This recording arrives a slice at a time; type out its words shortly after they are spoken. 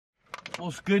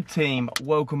What's good, team?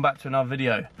 Welcome back to another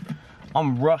video.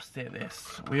 I'm rusty at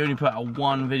this. We only put out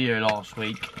one video last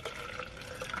week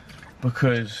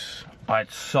because I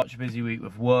had such a busy week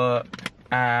with work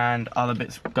and other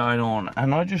bits going on,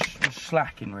 and I just was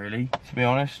slacking, really, to be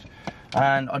honest.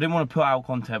 And I didn't want to put out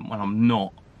content when I'm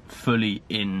not fully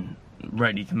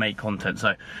ready to make content.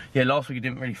 So yeah, last week I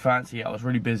didn't really fancy it. I was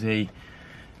really busy.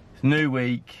 It's a new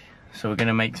week, so we're going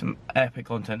to make some epic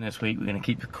content this week. We're going to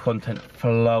keep the content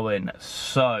flowing.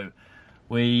 So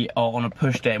we are on a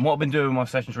push day, and what I've been doing in my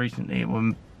sessions recently,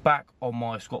 I'm back on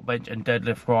my squat, bench and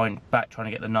deadlift grind, back trying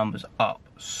to get the numbers up.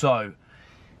 So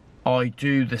I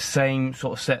do the same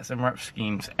sort of sets and rep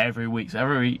schemes every week. So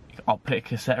every week I'll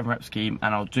pick a set and rep scheme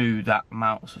and I'll do that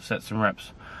amount of sets and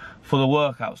reps for the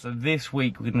workout. So this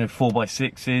week we're going to do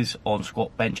 4x6s on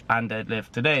squat, bench and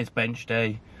deadlift. Today is bench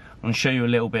day. I'm going to show you a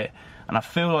little bit, and I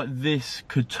feel like this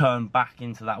could turn back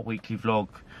into that weekly vlog.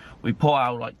 We put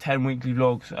out like 10 weekly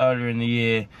vlogs earlier in the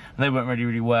year, and they went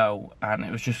really well, and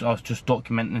it was just, I was just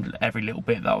documenting every little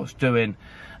bit that I was doing,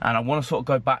 and I want to sort of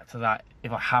go back to that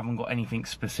if I haven't got anything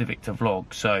specific to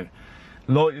vlog. So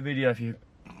like the video if you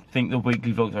think the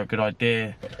weekly vlogs are a good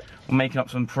idea. We're making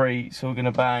up some pre, so we're going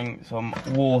to bang some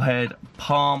wall head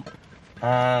pump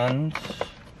and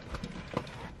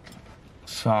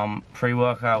some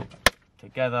pre-workout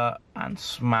together and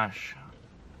smash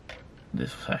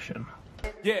this session.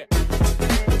 Yeah.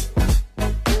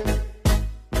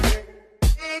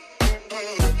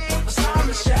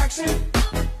 Cyrus Jackson.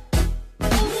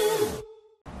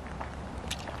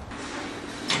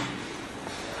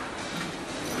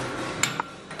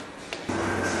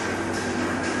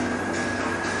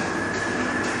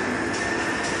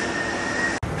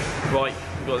 Right,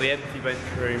 we've got the empty bench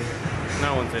room.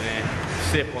 No one's in here.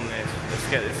 Sip on this. Let's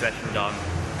get this session done.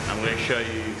 I'm going to show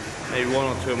you maybe one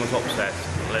or two of my top sets.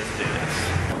 Let's do this.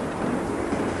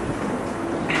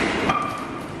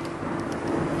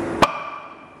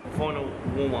 Final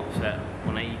warm-up set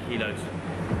on 80 kilos.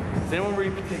 Is anyone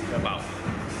really particular about,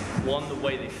 one, the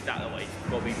way they stack the weights? It's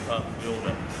got to be perfectly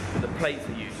ordered. But the plates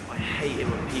they use, I hate it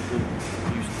when people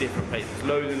use different plates. There's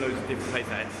loads and loads of different plates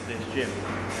at this gym.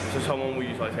 So someone will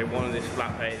use, like, say, one of this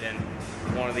flat plate, then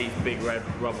one of these big red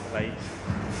rubber plates.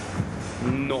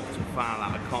 Not a fan of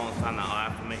that. I can't stand that. I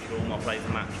have to make sure all my plates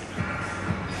are matching.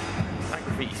 That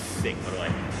graffiti's sick, by the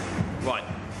way. Right,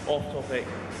 off topic.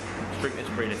 Strictness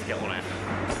free. Let's get on it.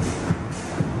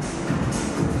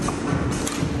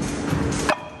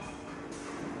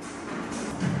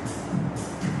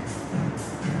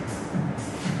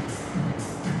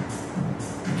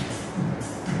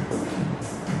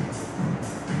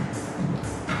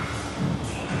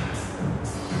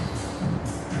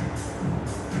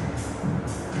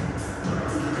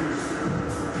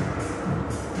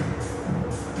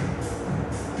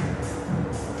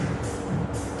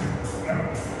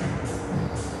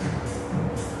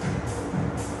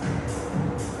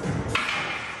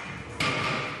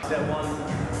 Set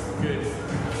 1, good.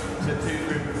 Set 2,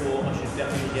 3, 4, I should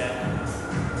definitely get.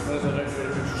 As long as I don't do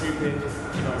anything stupid,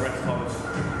 my rest times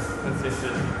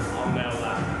consistent, I'll nail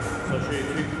that. So I'll show you 2,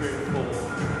 3, and 4.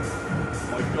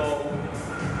 My goal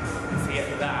is to get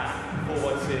that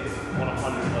 4x6 on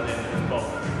 100 by the end of this box.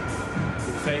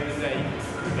 If you save the day,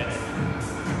 you'll get it.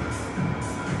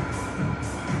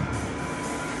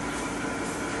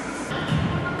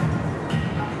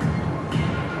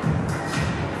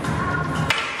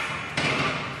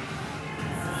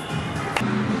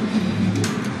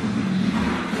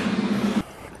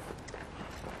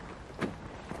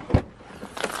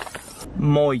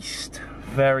 Moist,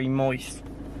 very moist.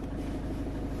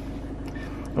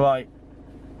 Right,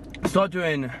 start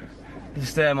doing the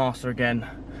Stairmaster again,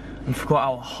 and forgot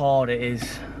how hard it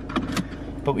is.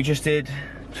 But we just did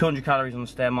 200 calories on the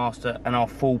Stairmaster and our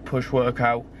full push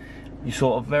workout. You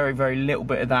sort of very little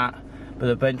bit of that, but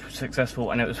the bench was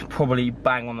successful and it was probably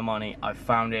bang on the money. I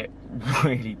found it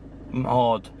really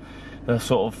hard. The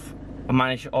sort of,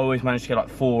 I always managed to get like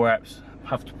 4 reps,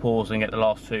 have to pause and get the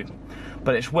last 2.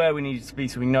 But it's where we need it to be,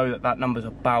 so we know that that number's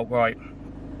about right.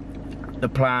 The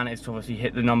plan is to obviously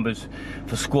hit the numbers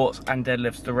for squats and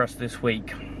deadlifts the rest of this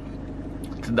week.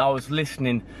 So I was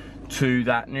listening to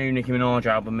that new Nicki Minaj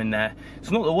album in there.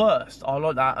 It's not the worst. I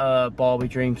like that Barbie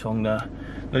Dream song.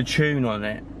 The tune on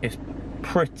it is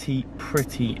pretty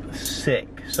sick.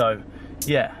 So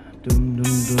yeah,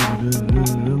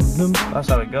 that's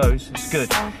how it goes. It's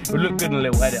good. It would look good in a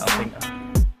little edit, I think.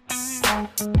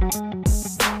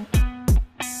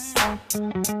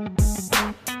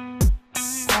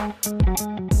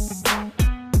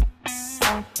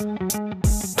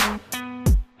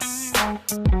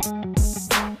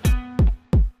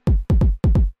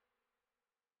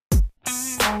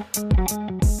 Courtesy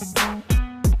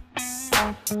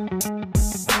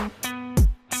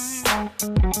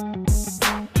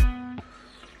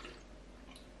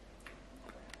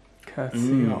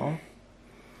of.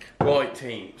 Right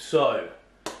team, so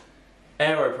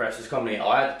AeroPress, this company,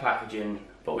 I had the packaging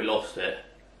but we lost it.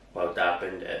 Well, Dad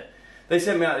binned it. They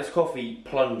sent me out this coffee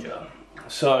plunger.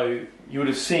 So you would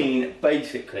have seen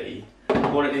basically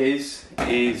what it is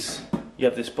you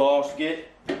have this basket,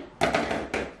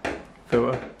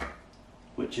 Filter.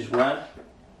 which is where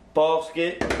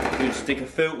basket, you would stick a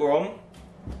filter on,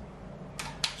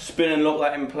 spin and lock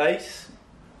that in place,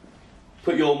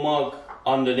 put your mug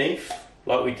underneath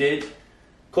like we did,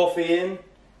 coffee in,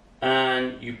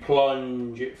 and you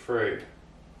plunge it through.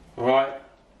 Alright,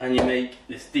 and you make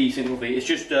this decent coffee. It's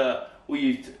just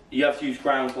you have to use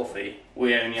ground coffee.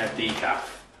 We only have decaf,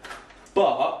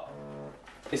 but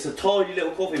it's a tiny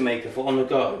little coffee maker for on the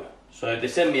go. So they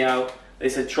sent me out. They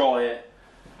said try it.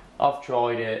 I've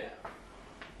tried it.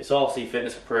 It's RC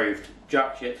Fitness approved.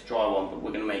 Jack's yet to try one, but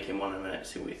we're going to make him one in a minute.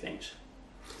 See what he thinks.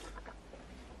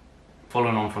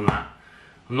 Following on from that,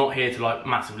 I'm not here to like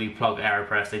massively plug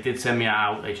AeroPress. They did send me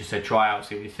out. They just said try out,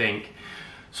 see what you think.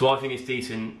 So I think it's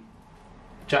decent.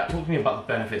 Jack, talk to me about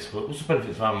the benefits. What's the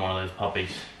benefits of having one of those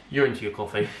puppies? You're into your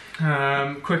coffee.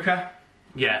 Quicker.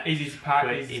 Yeah. Easy to pack,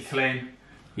 Quick, easy to clean.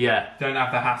 Yeah. Don't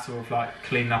have the hassle of like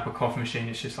cleaning up a coffee machine.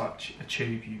 It's just like a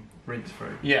tube you rinse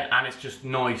through. Yeah, and it's just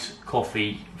nice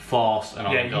coffee, fast,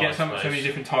 and yeah, you get so many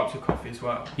different types of coffee as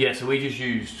well. Yeah, so we just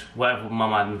used whatever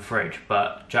Mum had in the fridge,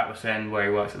 but Jack was saying where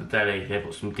he works at the deli, they've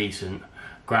got some decent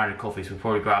grounded coffee, so we'll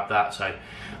probably grab that. So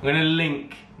I'm going to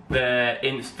link their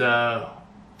Insta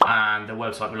and their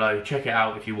website below. Check it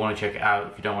out if you want to check it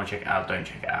out. If you don't want to check it out, don't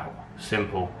check it out.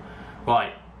 Simple.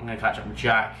 Right, I'm going to catch up with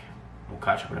Jack. We'll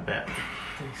catch up in a bit.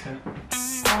 Decent.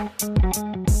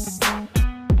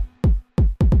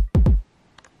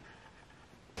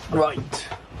 Right,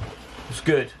 it's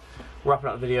good. Wrapping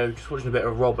up the video, just watching a bit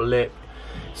of Rob Lip.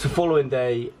 It's the following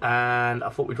day and I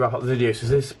thought we'd wrap up the video. So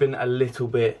this has been a little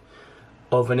bit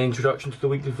of an introduction to the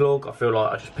weekly vlog. I feel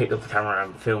like I just picked up the camera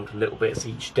and filmed little bits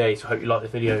each day, so I hope you like the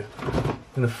video. I'm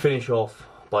going to finish off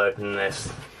by opening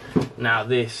this. Now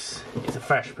this is a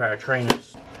fresh pair of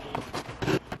trainers.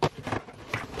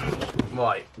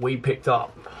 Right, we picked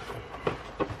up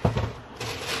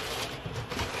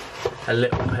a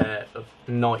little pair of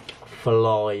Nike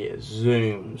Fly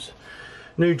Zooms.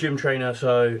 New gym trainer.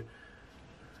 So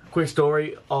quick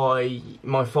story,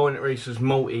 my Finite Racers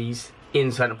Multis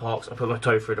in Centre Parks, I put my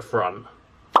toe through the front,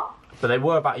 but they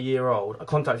were about a year old. I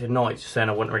contacted Nike saying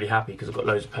I wasn't really happy because I've got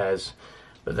loads of pairs,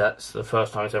 but that's the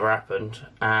first time it's ever happened,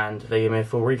 and they gave me a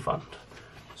full refund.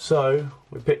 So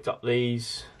we picked up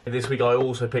these. This week I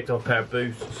also picked up a pair of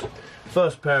Boosts.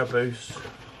 First pair of Boosts,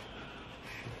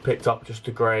 picked up just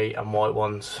the grey and white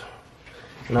ones.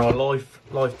 Now a life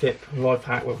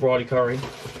hack with Riley Curry.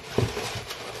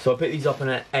 So I picked these up in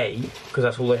an 8 because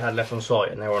that's all they had left on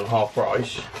site and they were on half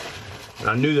price. And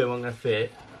I knew they weren't going to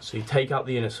fit, so you take out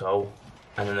the inner sole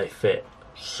and then they fit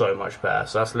so much better.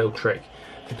 So that's a little trick.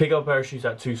 If you pick up a pair of shoes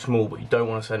that are too small but you don't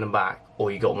want to send them back,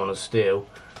 or you got them on a steal,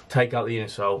 take out the inner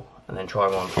sole and then try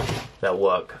them on. They'll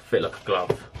work, fit like a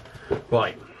glove.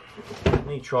 Right, let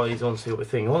me try these on, see what we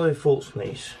think. What are their thoughts on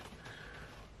these?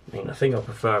 I think I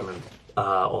prefer them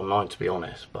online, to be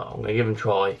honest, but I'm going to give them a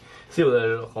try, see what they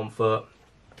look on foot.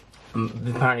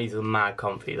 Apparently these are mad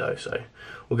comfy though, so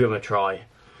we'll give them a try.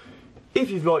 If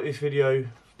you've liked this video,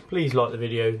 please like the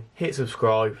video, hit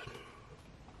subscribe,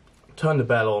 turn the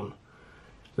bell on.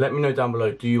 Let me know down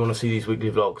below, do you want to see these weekly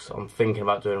vlogs? I'm thinking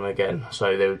about doing them again,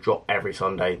 so they will drop every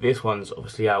Sunday. This one's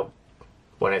obviously out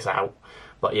when it's out,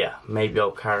 but yeah, maybe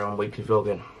I'll carry on weekly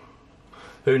vlogging.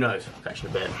 Who knows? I'll catch you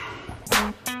in a bit.